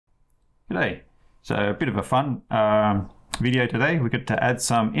G'day. So a bit of a fun video today. We get to add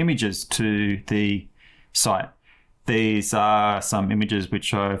some images to the site. These are some images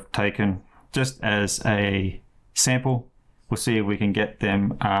which I've taken just as a sample. We'll see if we can get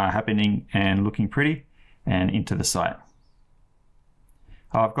them happening and looking pretty and into the site.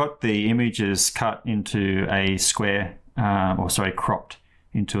 I've got the images cut into a square, cropped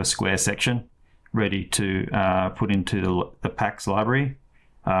into a square section, ready to put into the packs library.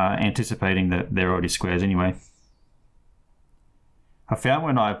 Anticipating that they're already squares anyway. I found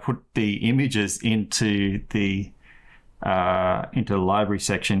when I put the images into the library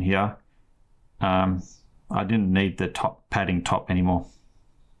section here, I didn't need the padding top anymore.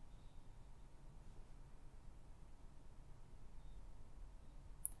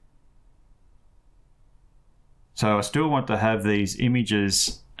 So I still want to have these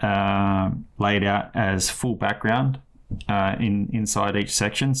images laid out as full background inside each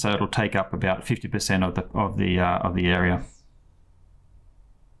section, so it'll take up about 50% of the area.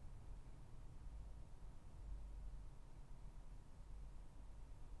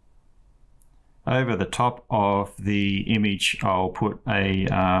 Over the top of the image, I'll put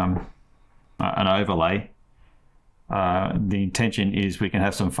an overlay. The intention is we can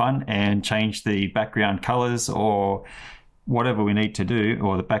have some fun and change the background colors or whatever we need to do,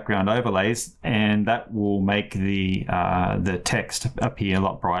 or the background overlays, and that will make the text appear a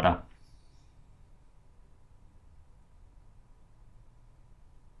lot brighter.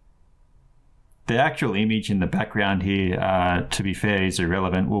 The actual image in the background here, to be fair, is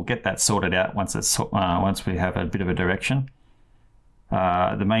irrelevant. We'll get that sorted out once we have a bit of a direction.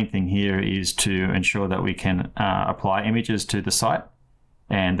 The main thing here is to ensure that we can apply images to the site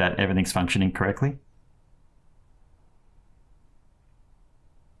and that everything's functioning correctly.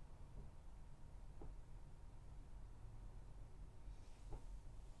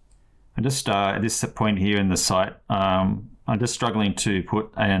 Just at this point here in the site, I'm just struggling to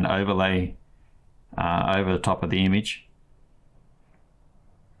put an overlay over the top of the image,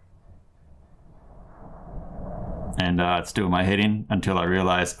 and it's doing my head in until I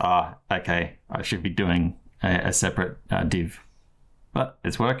realize, okay, I should be doing a separate div, but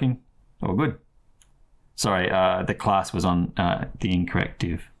it's working, all good. Sorry, the class was on the incorrect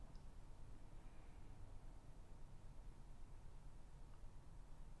div.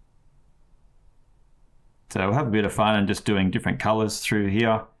 So we'll have a bit of fun and just doing different colors through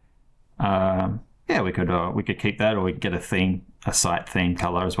here. Yeah, we could keep that, or we could get a site theme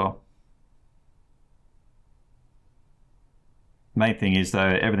color as well. Main thing is,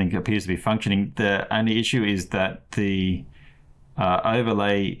 though, everything appears to be functioning. The only issue is that the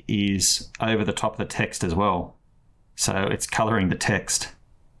overlay is over the top of the text as well, so it's coloring the text.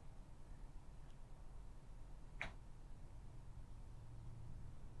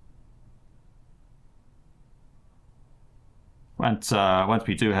 Once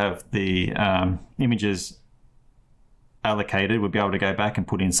we do have the images allocated, we'll be able to go back and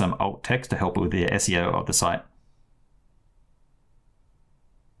put in some alt text to help with the SEO of the site.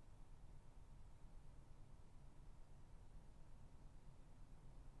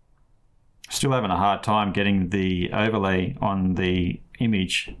 Still having a hard time getting the overlay on the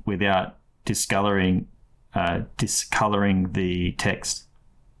image without discoloring the text.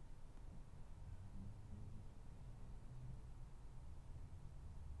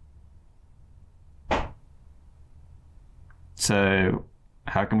 So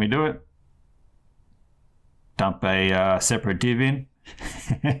how can we do it? Dump a separate div in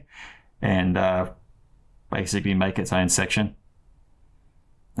and basically make its own section,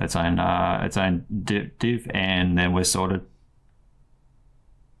 its own div, and then we're sorted.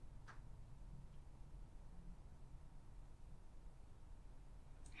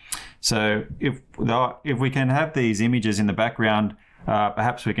 So if we can have these images in the background,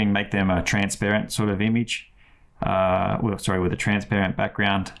 perhaps we can make them a transparent sort of image. With a transparent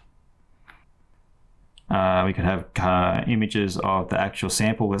background. We could have images of the actual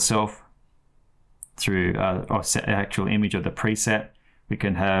sample itself through actual image of the preset. We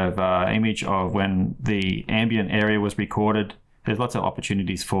can have image of when the ambient area was recorded. There's lots of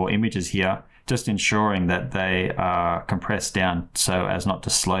opportunities for images here, just ensuring that they are compressed down so as not to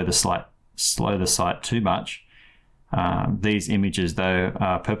slow the site too much. These images, though,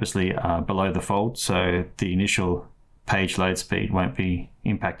 are purposely below the fold, so the initial page load speed won't be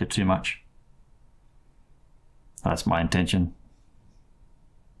impacted too much. That's my intention.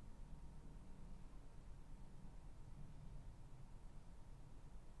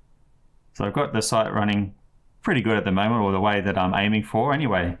 So I've got the site running pretty good at the moment, or the way that I'm aiming for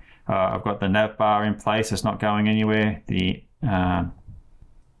anyway. I've got the nav bar in place, it's not going anywhere. The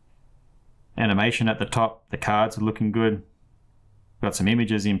animation at the top. The cards are looking good. Got some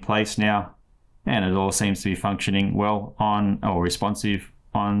images in place now, and it all seems to be functioning well on, or responsive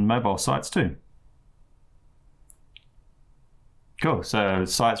on, mobile sites too. Cool, so the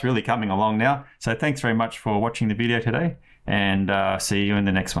site's really coming along now. So thanks very much for watching the video today, and see you in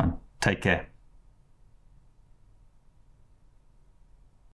the next one. Take care.